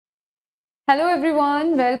Hello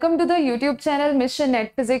everyone, welcome to the YouTube channel Mission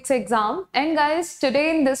Net Physics Exam. And guys, today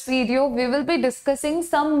in this video we will be discussing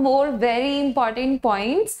some more very important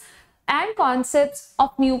points and concepts of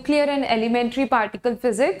nuclear and elementary particle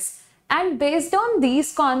physics. And based on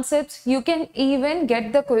these concepts, you can even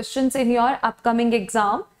get the questions in your upcoming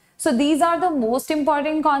exam. So these are the most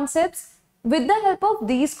important concepts. With the help of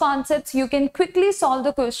these concepts, you can quickly solve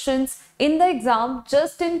the questions in the exam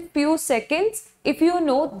just in few seconds if you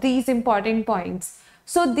know these important points.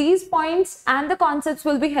 So these points and the concepts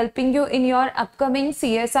will be helping you in your upcoming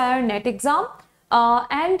CSIR NET exam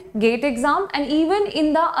and GATE exam, and even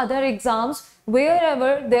in the other exams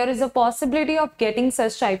wherever there is a possibility of getting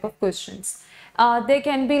such type of questions. They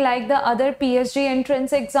can be like the other PSG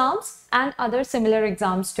entrance exams and other similar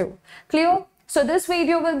exams too. Clear? So this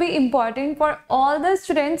video will be important for all the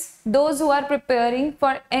students, those who are preparing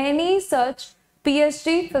for any such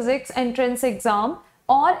PSG physics entrance exam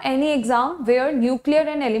or any exam where nuclear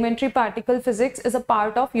and elementary particle physics is a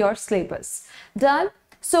part of your syllabus. Done?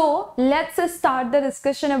 So let's start the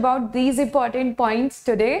discussion about these important points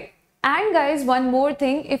today. And guys, one more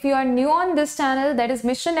thing, if you are new on this channel, that is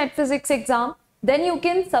Mission Net Physics Exam, then you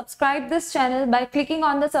can subscribe this channel by clicking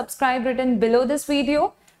on the subscribe button below this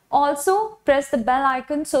video. Also, press the bell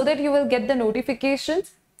icon so that you will get the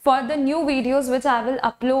notifications for the new videos which I will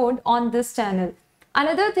upload on this channel.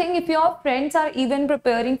 Another thing, if your friends are even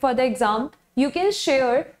preparing for the exam, you can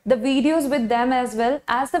share the videos with them as well,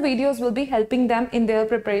 as the videos will be helping them in their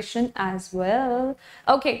preparation as well.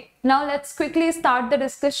 Okay, now let's quickly start the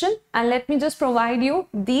discussion and let me just provide you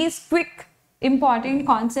these quick important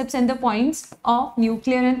concepts and the points of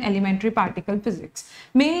nuclear and elementary particle physics.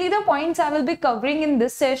 Mainly the points I will be covering in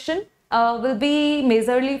this session will be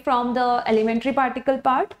majorly from the elementary particle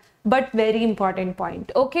part, but very important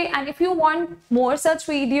point. Okay, and if you want more such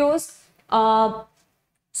videos,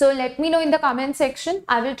 so let me know in the comment section.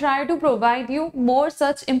 I will try to provide you more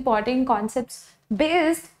such important concepts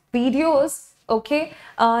based videos. Okay,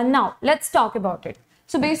 now let's talk about it.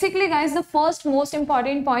 So basically guys, the first most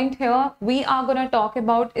important point here we are going to talk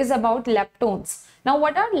about is about leptons. Now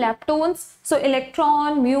what are leptons? So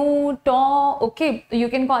electron, mu, tau, okay, you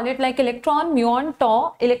can call it like electron, muon,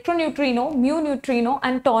 tau, electroneutrino, mu neutrino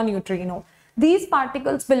and tau neutrino. These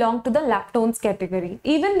particles belong to the leptons category.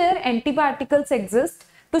 Even their antiparticles exist.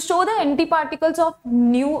 To show the antiparticles of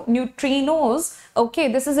neutrinos,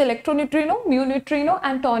 okay, this is electroneutrino, mu neutrino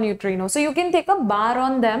and tau neutrino. So you can take a bar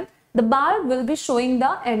on them. The bar will be showing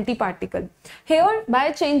the antiparticle. Here,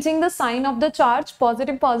 by changing the sign of the charge,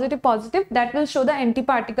 positive, positive, positive, that will show the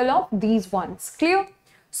antiparticle of these ones. Clear?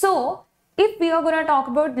 So, if we are going to talk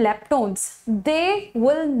about leptons, they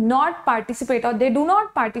will not participate or they do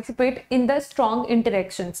not participate in the strong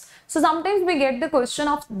interactions. So, sometimes we get the question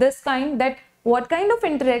of this kind, that what kind of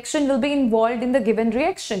interaction will be involved in the given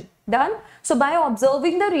reaction. Done? So by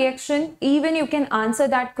observing the reaction, even you can answer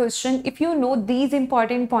that question if you know these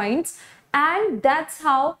important points, and that's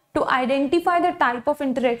how to identify the type of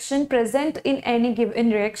interaction present in any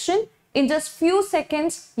given reaction. In just few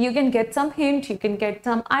seconds, you can get some hint, you can get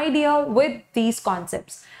some idea with these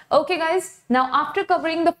concepts. Okay guys, now after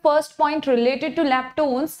covering the first point related to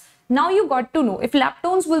leptons, now you got to know if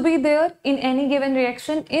leptons will be there in any given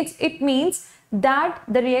reaction, it means that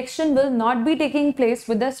the reaction will not be taking place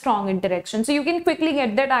with the strong interaction. So you can quickly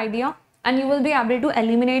get that idea and you will be able to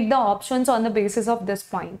eliminate the options on the basis of this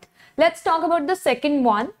point. Let's talk about the second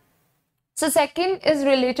one. So second is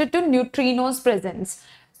related to neutrinos presence.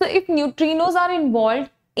 So if neutrinos are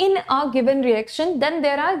involved in a given reaction, then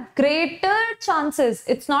there are greater chances.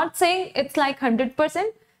 It's not saying it's like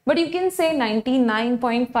 100%. But you can say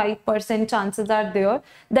 99.5% chances are there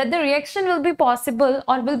that the reaction will be possible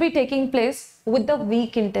or will be taking place with the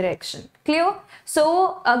weak interaction. Clear?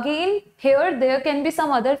 So again, here there can be some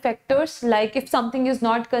other factors, like if something is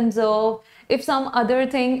not conserved, if some other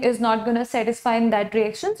thing is not going to satisfy in that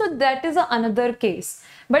reaction. So that is another case.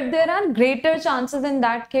 But there are greater chances in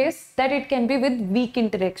that case that it can be with weak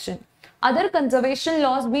interaction. Other conservation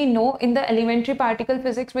laws we know in the elementary particle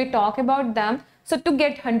physics, we talk about them. So to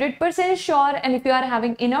get 100% sure, and if you are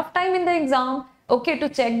having enough time in the exam, okay, to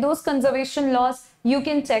check those conservation laws, you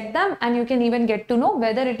can check them and you can even get to know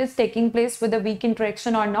whether it is taking place with a weak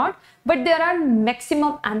interaction or not. But there are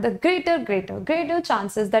maximum and the greater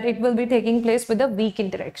chances that it will be taking place with a weak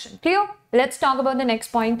interaction. Clear? Let's talk about the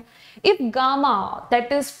next point. If gamma,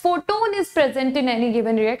 that is photon, is present in any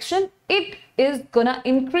given reaction, it is gonna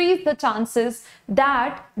increase the chances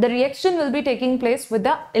that the reaction will be taking place with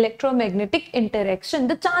the electromagnetic interaction.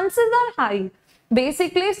 The chances are high.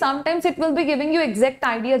 Basically, sometimes it will be giving you exact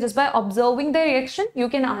idea just by observing the reaction, you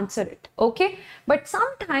can answer it, okay? But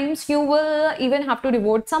sometimes you will even have to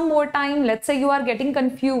devote some more time. Let's say you are getting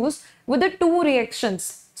confused with the two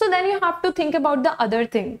reactions. So then you have to think about the other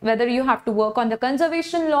thing, whether you have to work on the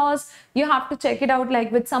conservation laws, you have to check it out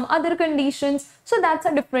like with some other conditions. So that's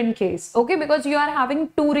a different case, okay? Because you are having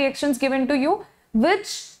two reactions given to you,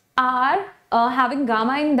 which are having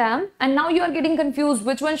gamma in them, and now you are getting confused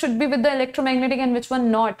which one should be with the electromagnetic and which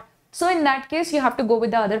one not. So in that case, you have to go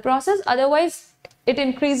with the other process. Otherwise, it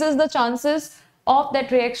increases the chances of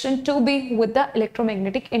that reaction to be with the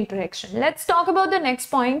electromagnetic interaction. Let's talk about the next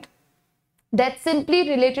point. That's simply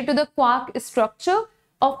related to the quark structure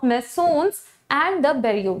of mesons and the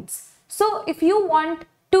baryons. So if you want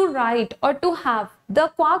to write or to have the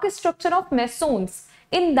quark structure of mesons,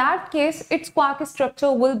 in that case, its quark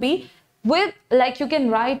structure will be with, like you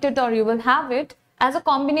can write it or you will have it as a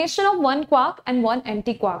combination of one quark and one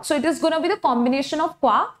anti-quark. So it is going to be the combination of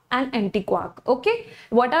quark and anti-quark, okay?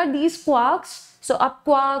 What are these quarks? So up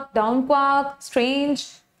quark, down quark, strange,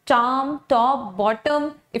 charm, top,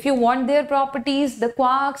 bottom. If you want their properties, the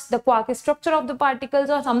quarks, the quark structure of the particles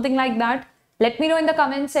or something like that, let me know in the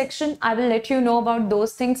comment section. I will let you know about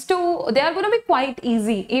those things too. They are going to be quite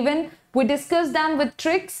easy. Even we discuss them with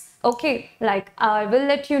tricks, okay? Like I will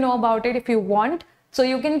let you know about it if you want. So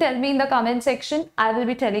you can tell me in the comment section. I will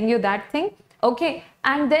be telling you that thing, okay?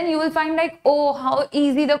 And then you will find like, oh, how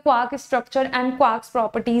easy the quark structure and quark's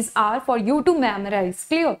properties are for you to memorize.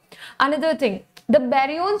 Clear? Another thing, the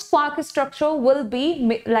baryons quark structure will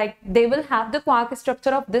be like, they will have the quark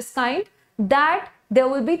structure of this kind, that there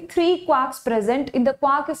will be 3 quarks present in the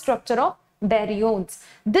quark structure of baryons.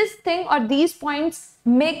 This thing or these points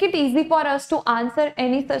make it easy for us to answer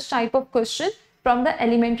any such type of question from the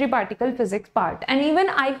elementary particle physics part. And even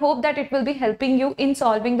I hope that it will be helping you in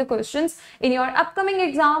solving the questions in your upcoming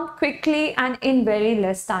exam quickly and in very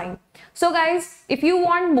less time. So guys, if you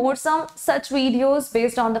want more some such videos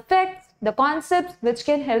based on the facts, the concepts which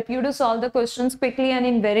can help you to solve the questions quickly and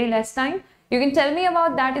in very less time, you can tell me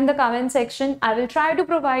about that in the comment section. I will try to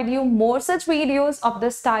provide you more such videos of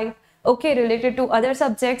this type, okay, related to other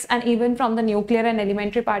subjects and even from the nuclear and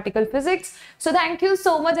elementary particle physics. So thank you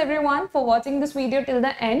so much everyone for watching this video till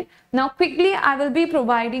the end. Now quickly I will be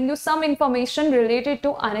providing you some information related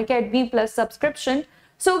to Unacademy Plus subscription.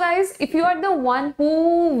 So guys, if you are the one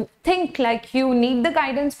who think like you need the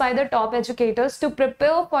guidance by the top educators to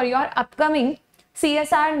prepare for your upcoming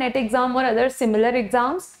CSR NET exam or other similar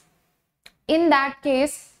exams, in that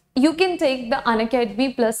case, you can take the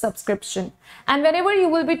Unacademy Plus subscription. And whenever you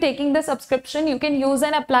will be taking the subscription, you can use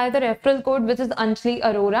and apply the referral code, which is Anjali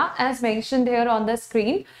Arora, as mentioned here on the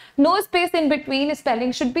screen. No space in between,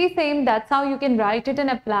 spelling should be same. That's how you can write it and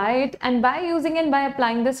apply it. And by using and by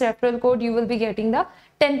applying this referral code, you will be getting the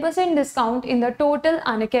 10% discount in the total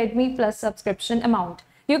Unacademy Plus subscription amount.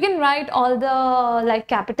 You can write all the like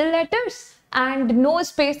capital letters and no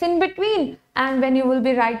space in between. And when you will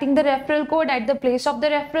be writing the referral code at the place of the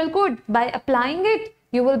referral code, by applying it,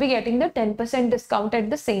 you will be getting the 10% discount at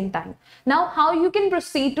the same time. Now, how you can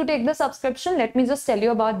proceed to take the subscription, let me just tell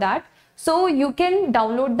you about that. So you can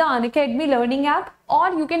download the Unacademy learning app,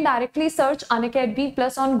 or you can directly search Unacademy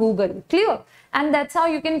Plus on Google. Clear? And that's how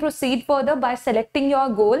you can proceed further by selecting your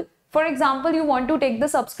goal. For example, you want to take the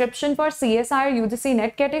subscription for CSR UGC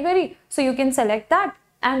NET category. So you can select that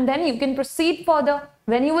and then you can proceed further.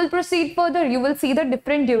 When you will proceed further, you will see the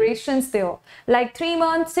different durations there, like 3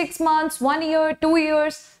 months, 6 months, 1 year, 2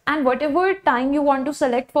 years, and whatever time you want to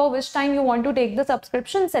select for which time you want to take the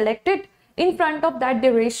subscription, select it. In front of that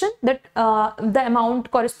duration, that the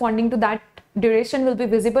amount corresponding to that duration will be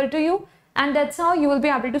visible to you, and that's how you will be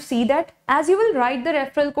able to see that. As you will write the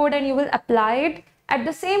referral code and you will apply it, at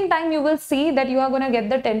the same time you will see that you are going to get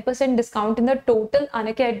the 10% discount in the total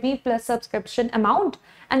Unacademy Plus subscription amount,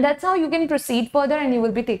 and that's how you can proceed further and you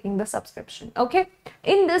will be taking the subscription. Okay,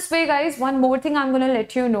 in this way guys, one more thing I'm going to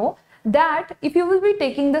let you know, that if you will be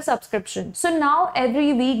taking the subscription, so now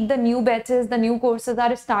every week the new batches, the new courses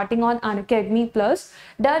are starting on Unacademy Plus.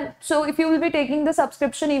 So if you will be taking the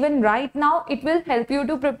subscription even right now, it will help you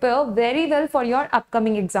to prepare very well for your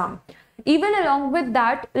upcoming exam. Even along with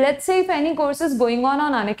that, let's say if any course is going on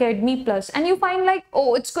Unacademy Plus and you find like,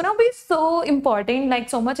 oh, it's gonna be so important, like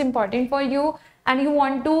so much important for you, and you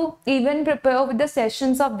want to even prepare with the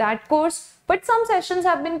sessions of that course, but some sessions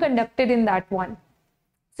have been conducted in that one.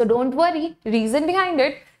 So don't worry, reason behind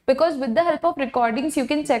it, because with the help of recordings, you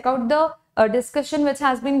can check out the discussion which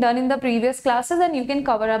has been done in the previous classes and you can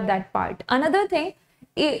cover up that part. Another thing,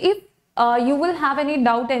 if you will have any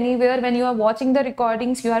doubt anywhere when you are watching the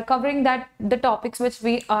recordings, you are covering that the topics which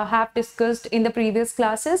we have discussed in the previous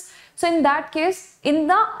classes. So in that case, in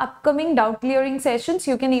the upcoming doubt clearing sessions,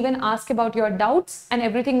 you can even ask about your doubts and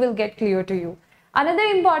everything will get clear to you. Another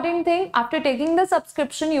important thing, after taking the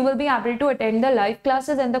subscription, you will be able to attend the live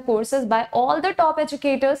classes and the courses by all the top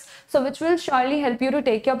educators, so which will surely help you to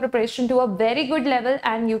take your preparation to a very good level,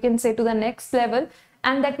 and you can say to the next level,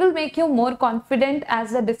 and that will make you more confident,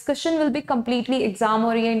 as the discussion will be completely exam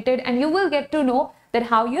oriented, and you will get to know that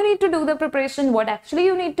how you need to do the preparation, what actually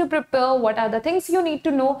you need to prepare, what are the things you need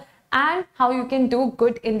to know, and how you can do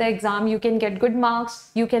good in the exam. You can get good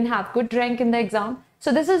marks, you can have good rank in the exam.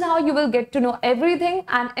 So this is how you will get to know everything,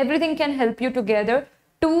 and everything can help you together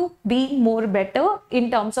to be more better in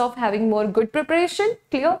terms of having more good preparation.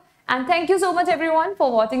 Clear? And thank you so much everyone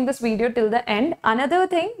for watching this video till the end. Another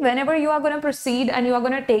thing, whenever you are going to proceed and you are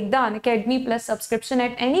going to take the Unacademy Plus subscription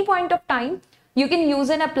at any point of time, you can use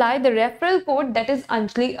and apply the referral code, that is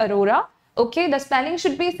Anjali Arora. Okay, the spelling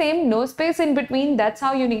should be same, no space in between. That's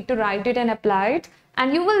how you need to write it and apply it.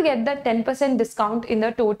 And you will get the 10% discount in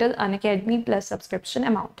the total Unacademy Plus subscription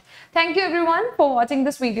amount. Thank you everyone for watching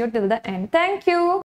this video till the end. Thank you.